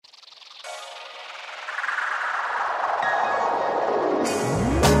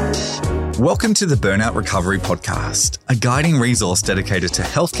Welcome to the Burnout Recovery Podcast, a guiding resource dedicated to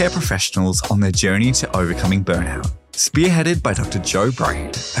healthcare professionals on their journey to overcoming burnout. Spearheaded by Dr. Joe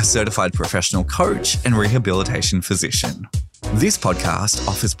Braid, a certified professional coach and rehabilitation physician. This podcast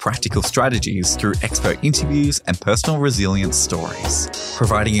offers practical strategies through expert interviews and personal resilience stories,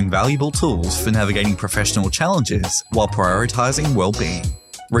 providing invaluable tools for navigating professional challenges while prioritizing well-being.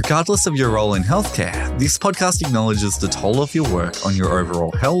 Regardless of your role in healthcare, this podcast acknowledges the toll of your work on your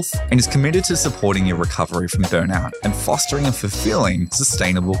overall health and is committed to supporting your recovery from burnout and fostering a fulfilling,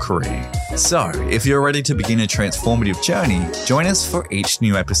 sustainable career. So, if you're ready to begin a transformative journey, join us for each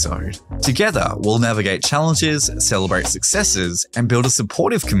new episode. Together, we'll navigate challenges, celebrate successes, and build a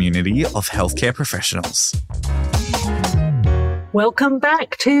supportive community of healthcare professionals. Welcome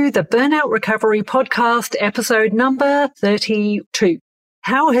back to the Burnout Recovery Podcast, episode number 32.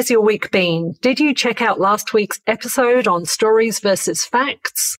 How has your week been? Did you check out last week's episode on stories versus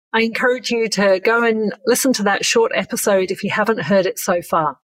facts? I encourage you to go and listen to that short episode if you haven't heard it so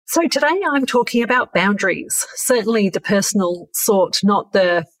far. So today I'm talking about boundaries, certainly the personal sort, not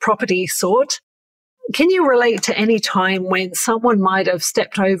the property sort. Can you relate to any time when someone might have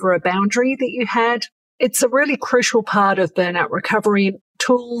stepped over a boundary that you had? It's a really crucial part of burnout recovery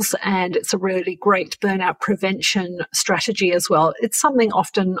tools, and it's a really great burnout prevention strategy as well. It's something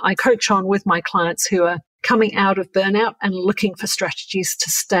often I coach on with my clients who are coming out of burnout and looking for strategies to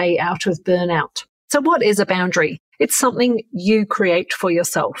stay out of burnout. So what is a boundary? It's something you create for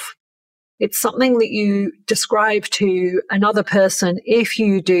yourself. It's something that you describe to another person. If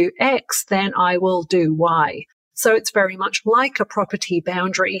you do X, then I will do Y. So it's very much like a property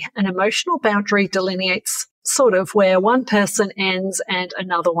boundary. An emotional boundary delineates sort of where one person ends and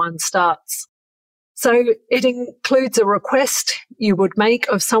another one starts. So it includes a request you would make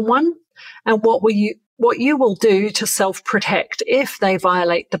of someone and what you will do to self-protect if they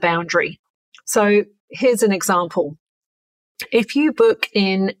violate the boundary. So here's an example. If you book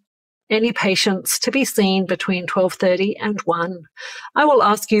in any patients to be seen between 12:30 and 1, I will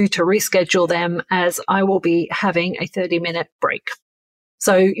ask you to reschedule them as I will be having a 30-minute break.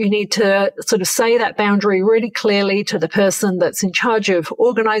 So you need to sort of say that boundary really clearly to the person that's in charge of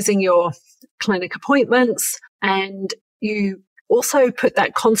organizing your clinic appointments. And you also put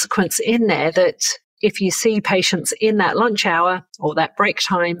that consequence in there that if you see patients in that lunch hour or that break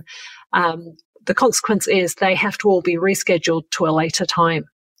time, the consequence is they have to all be rescheduled to a later time.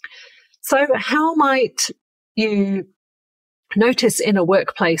 So how might you notice in a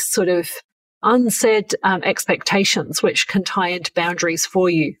workplace sort of unsaid expectations which can tie into boundaries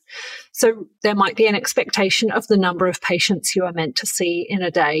for you? So there might be an expectation of the number of patients you are meant to see in a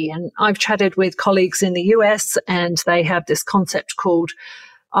day. And I've chatted with colleagues in the US and they have this concept called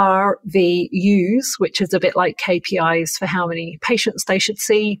RVUs, which is a bit like KPIs for how many patients they should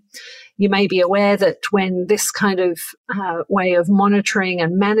see. You may be aware that when this kind of way of monitoring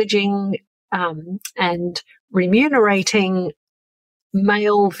and managing and remunerating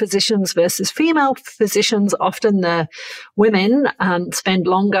male physicians versus female physicians, often the women spend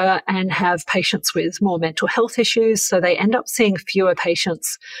longer and have patients with more mental health issues. So they end up seeing fewer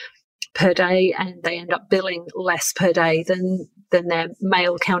patients per day and they end up billing less per day than their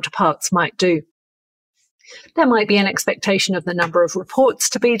male counterparts might do. There might be an expectation of the number of reports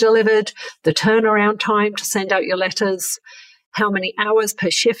to be delivered, the turnaround time to send out your letters, how many hours per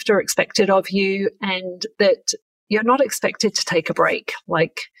shift are expected of you, and that you're not expected to take a break.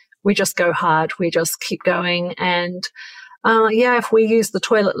 Like, we just go hard, we just keep going. And if we use the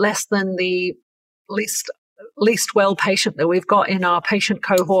toilet less than the least well patient that we've got in our patient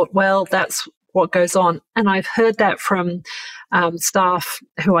cohort, well, that's what goes on. And I've heard that from staff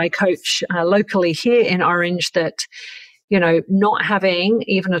who I coach locally here in Orange that, not having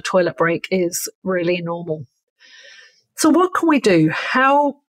even a toilet break is really normal. So what can we do?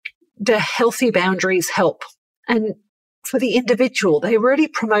 How do healthy boundaries help? And for the individual, they really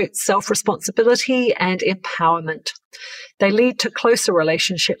promote self-responsibility and empowerment. They lead to closer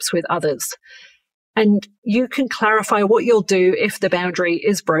relationships with others. And you can clarify what you'll do if the boundary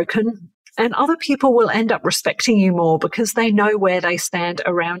is broken. And other people will end up respecting you more because they know where they stand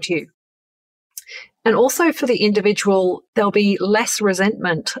around you. And also for the individual, there'll be less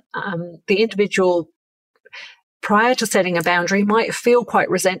resentment. The individual, prior to setting a boundary, might feel quite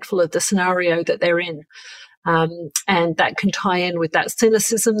resentful of the scenario that they're in. And that can tie in with that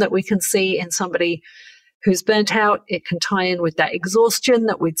cynicism that we can see in somebody who's burnt out. It can tie in with that exhaustion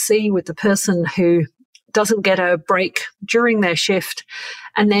that we'd see with the person who doesn't get a break during their shift,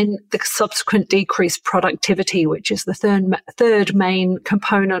 and then the subsequent decreased productivity, which is the third main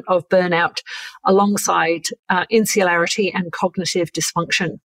component of burnout, alongside insularity and cognitive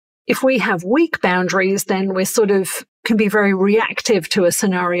dysfunction. If we have weak boundaries, then we're can be very reactive to a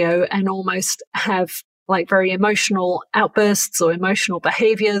scenario and almost have like very emotional outbursts or emotional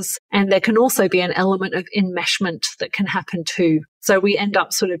behaviors. And there can also be an element of enmeshment that can happen too. So we end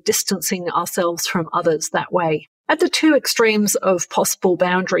up distancing ourselves from others that way. At the two extremes of possible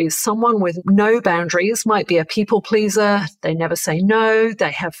boundaries, someone with no boundaries might be a people pleaser. They never say no.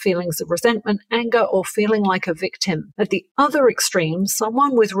 They have feelings of resentment, anger, or feeling like a victim. At the other extreme,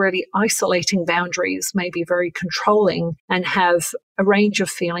 someone with really isolating boundaries may be very controlling and have a range of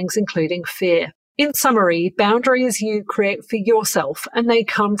feelings, including fear. In summary, boundaries you create for yourself, and they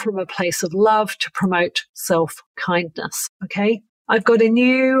come from a place of love to promote self-kindness. Okay? I've got a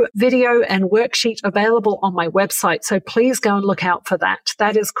new video and worksheet available on my website, so please go and look out for that.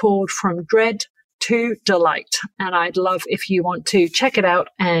 That is called From Dread to Delight, and I'd love if you want to check it out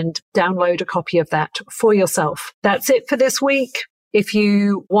and download a copy of that for yourself. That's it for this week. If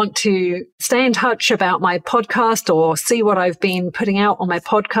you want to stay in touch about my podcast or see what I've been putting out on my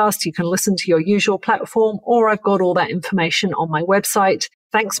podcast, you can listen to your usual platform, or I've got all that information on my website.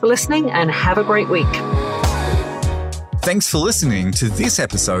 Thanks for listening and have a great week. Thanks for listening to this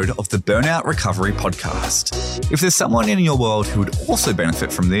episode of the Burnout Recovery Podcast. If there's someone in your world who would also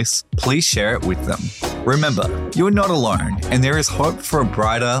benefit from this, please share it with them. Remember, you are not alone, and there is hope for a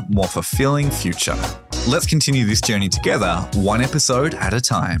brighter, more fulfilling future. Let's continue this journey together, one episode at a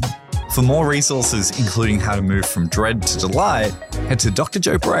time. For more resources, including how to move from dread to delight, head to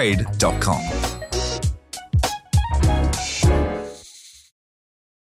drjoebraid.com.